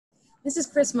This is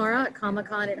Chris Morrow at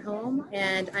Comic-con at home,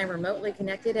 and I'm remotely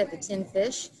connected at the Tin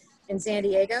Fish in San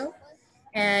Diego.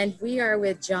 And we are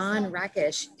with John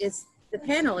Rakich. It's the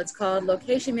panel. It's called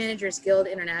Location Managers Guild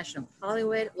International,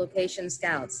 Hollywood Location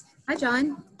Scouts. Hi,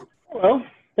 John. Hello.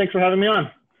 Thanks for having me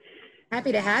on.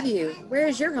 Happy to have you. Where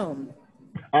is your home?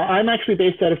 I'm actually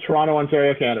based out of Toronto,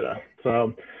 Ontario, Canada.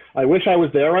 So I wish I was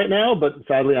there right now, but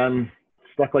sadly I'm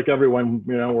stuck like everyone.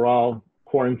 You know, we're all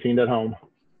quarantined at home.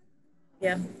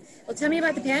 Yeah. Well, tell me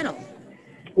about the panel.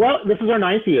 Well, this is our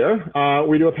 9th year.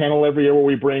 We do a panel every year where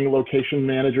we bring location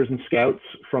managers and scouts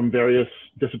from various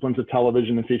disciplines of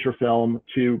television and feature film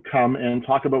to come and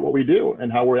talk about what we do and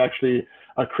how we're actually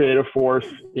a creative force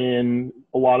in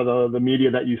a lot of the media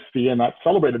that you see, and that's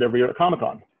celebrated every year at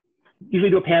Comic-con.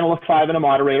 Usually do a panel of 5 and a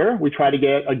moderator. We try to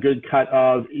get a good cut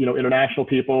of, international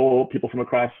people from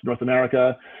across North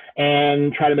America,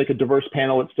 and try to make a diverse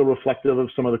panel that's still reflective of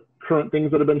some of the current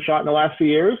things that have been shot in the last few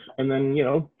years, and then,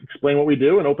 explain what we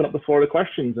do and open up the floor to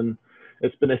questions. And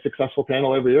it's been a successful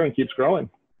panel every year and keeps growing.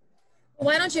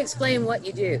 Why don't you explain what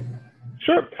you do?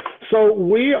 Sure. So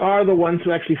we are the ones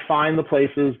who actually find the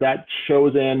places that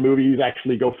shows and movies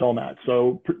actually go film at.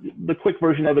 So the quick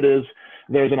version of it is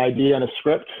there's an idea and a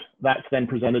script that's then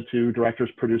presented to directors,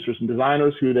 producers, and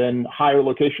designers, who then hire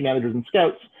location managers and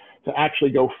scouts to actually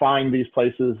go find these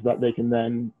places that they can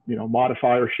then,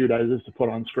 modify or shoot as is to put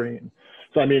on screen.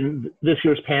 So, I mean, this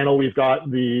year's panel, we've got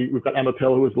Emma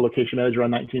Pill, who was the location manager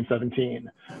on 1917.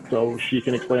 So she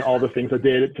can explain all the things that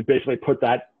did to basically put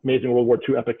that amazing World War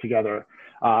II epic together.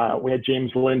 We had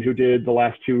James Lind, who did the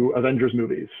last 2 Avengers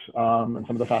movies, and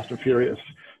some of the Fast and Furious.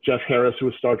 Jeff Harris, who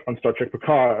was on Star Trek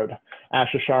Picard.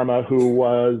 Asha Sharma, who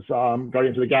was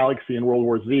Guardians of the Galaxy in World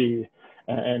War Z.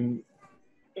 And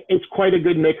it's quite a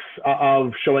good mix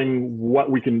of showing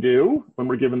what we can do when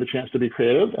we're given the chance to be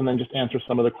creative, and then just answer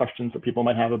some of the questions that people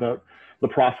might have about the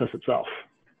process itself.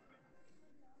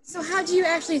 So how do you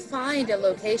actually find a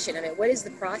location? I mean, what is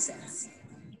the process?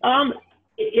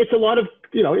 It's a lot of,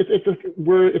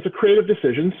 it's a creative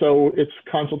decision. So it's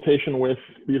consultation with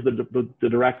the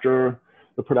director,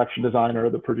 the production designer,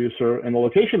 the producer, and the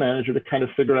location manager to kind of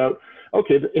figure out,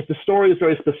 okay, if the story is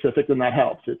very specific, then that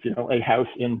helps. It's, a house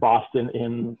in Boston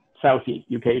in Southeast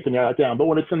UK, you can narrow that down. But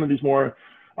when it's some of these more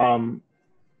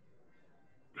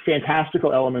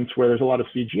fantastical elements where there's a lot of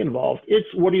CG involved, it's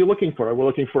what are you looking for? We're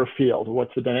looking for a field.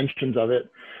 What's the dimensions of it?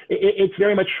 It's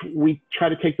very much, we try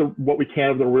to take what we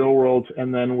can of the real world,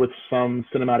 and then with some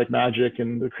cinematic magic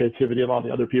and the creativity of all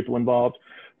the other people involved,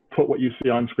 put what you see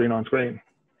on screen.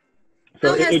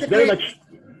 So it's very much.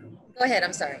 Go ahead.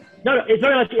 I'm sorry. No, it's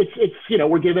very much. It's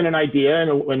we're given an idea,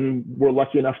 and we're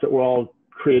lucky enough that we're all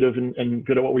creative and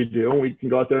good at what we do. And we can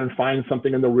go out there and find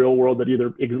something in the real world that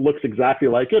either it looks exactly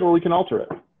like it, or we can alter it.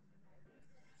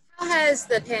 How has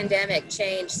the pandemic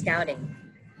changed scouting?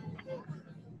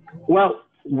 Well,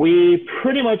 we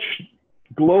pretty much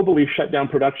globally shut down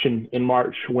production in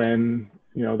March when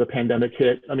the pandemic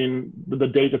hit. I mean, the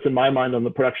date that's in my mind on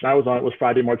the production I was on, it was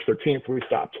Friday, March 13th, when we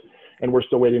stopped. And we're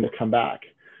still waiting to come back.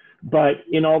 But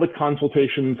in all the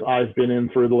consultations I've been in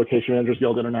through the Location Managers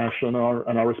Guild International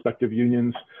and our respective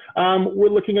unions, we're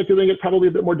looking at doing it probably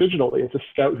a bit more digitally. It's a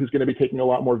scout who's going to be taking a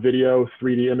lot more video,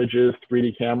 3D images,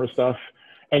 3D camera stuff,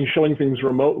 and showing things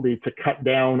remotely to cut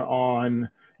down on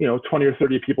 20 or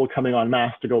 30 people coming en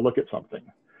masse to go look at something.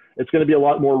 It's going to be a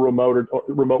lot more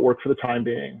remote work for the time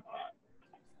being.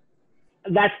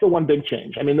 That's the one big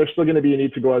change. I mean, there's still going to be a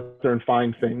need to go out there and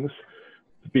find things,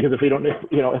 because if we don't,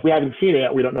 if we haven't seen it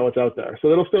yet, we don't know what's out there. So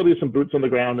there'll still be some boots on the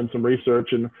ground and some research,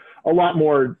 and a lot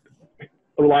more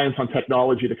reliance on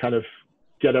technology to kind of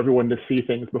get everyone to see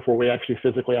things before we actually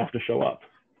physically have to show up.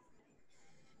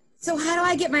 So how do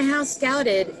I get my house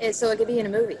scouted so it could be in a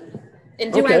movie?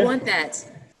 And do I want that?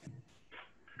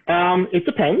 It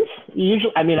depends.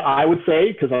 Usually, I mean, I would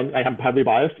say, because I'm heavily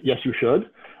biased, yes, you should.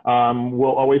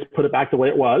 We'll always put it back the way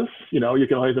it was. You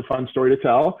can always have a fun story to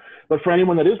tell. But for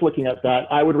anyone that is looking at that,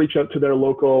 I would reach out to their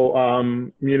local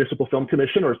municipal film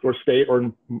commission or state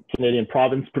or Canadian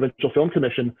provincial film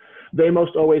commission. They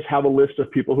most always have a list of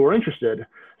people who are interested,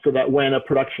 so that when a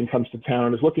production comes to town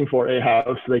and is looking for a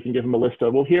house, they can give them a list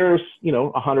of, well, here's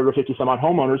 150 some odd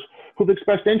homeowners who've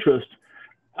expressed interest.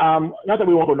 Not that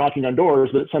we won't go knocking on doors,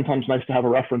 but it's sometimes nice to have a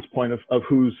reference point of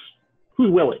who's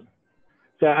willing.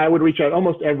 So I would reach out.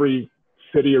 Almost every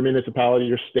city or municipality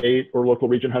or state or local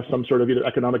region has some sort of either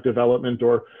economic development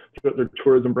or their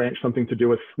tourism branch, something to do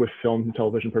with film and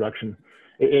television production.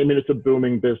 I mean, it's a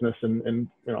booming business in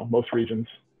most regions,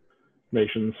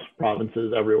 nations,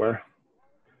 provinces, everywhere.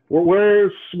 We're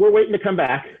waiting to come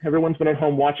back. Everyone's been at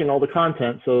home watching all the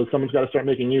content, so someone's got to start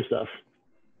making new stuff.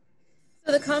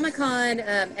 So the Comic-Con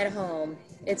at home,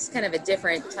 it's kind of a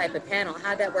different type of panel.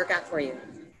 How'd that work out for you?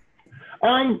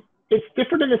 It's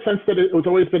different in the sense that it was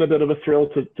always been a bit of a thrill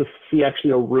to see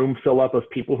actually a room fill up of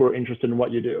people who are interested in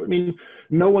what you do. I mean,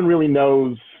 no one really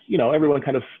knows, you know, everyone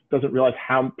kind of doesn't realize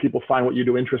how people find what you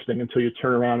do interesting until you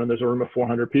turn around and there's a room of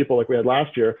 400 people like we had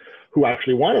last year who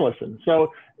actually want to listen.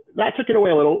 So that took it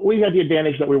away a little. We had the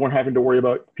advantage that we weren't having to worry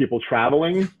about people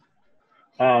traveling,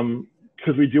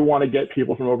 because we do want to get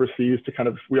people from overseas to kind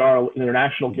of, we are an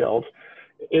international guild.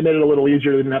 It made it a little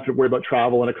easier. They didn't have to worry about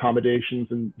travel and accommodations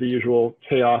and the usual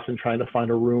chaos and trying to find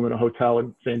a room in a hotel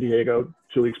in San Diego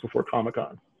 2 weeks before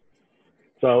Comic-Con.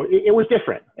 So it was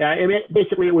different. I mean,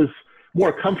 basically it was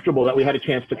more comfortable that we had a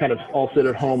chance to kind of all sit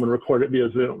at home and record it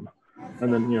via Zoom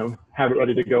and then, you know, have it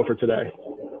ready to go for today.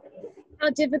 How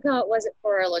difficult was it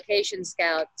for a location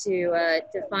scout to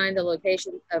find the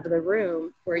location of the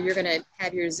room where you're going to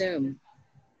have your Zoom?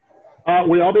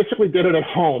 We all basically did it at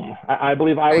home. I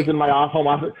believe I was in my home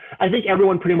office. I think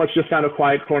everyone pretty much just found a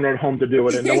quiet corner at home to do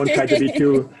it, and no one tried to be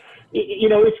too, you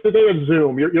know, it's the day of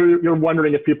Zoom. You're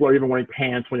wondering if people are even wearing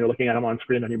pants when you're looking at them on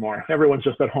screen anymore. Everyone's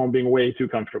just at home being way too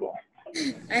comfortable.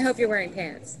 I hope you're wearing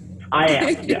pants. I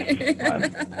am,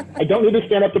 yes. I don't need to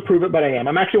stand up to prove it, but I am.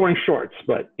 I'm actually wearing shorts,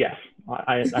 but yes,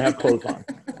 I have clothes on.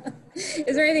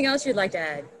 Is there anything else you'd like to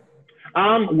add?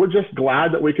 We're just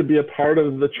glad that we could be a part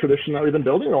of the tradition that we've been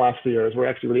building the last few years. We're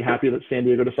actually really happy that San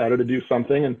Diego decided to do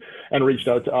something and reached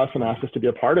out to us and asked us to be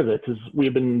a part of it, because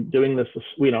we've been doing this,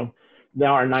 you know,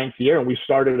 now our 9th year, and we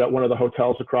started at one of the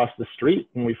hotels across the street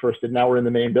when we first did. Now we're in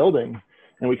the main building,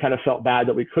 and we kind of felt bad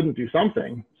that we couldn't do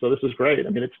something. So this is great. I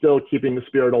mean, it's still keeping the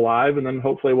spirit alive, and then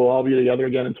hopefully we'll all be together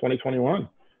again in 2021.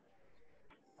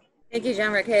 Thank you,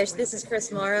 John Rakich. This is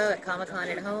Chris Morrow at Comic-Con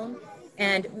at Home.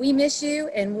 And we miss you,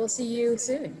 and we'll see you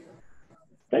soon.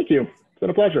 Thank you. It's been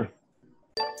a pleasure.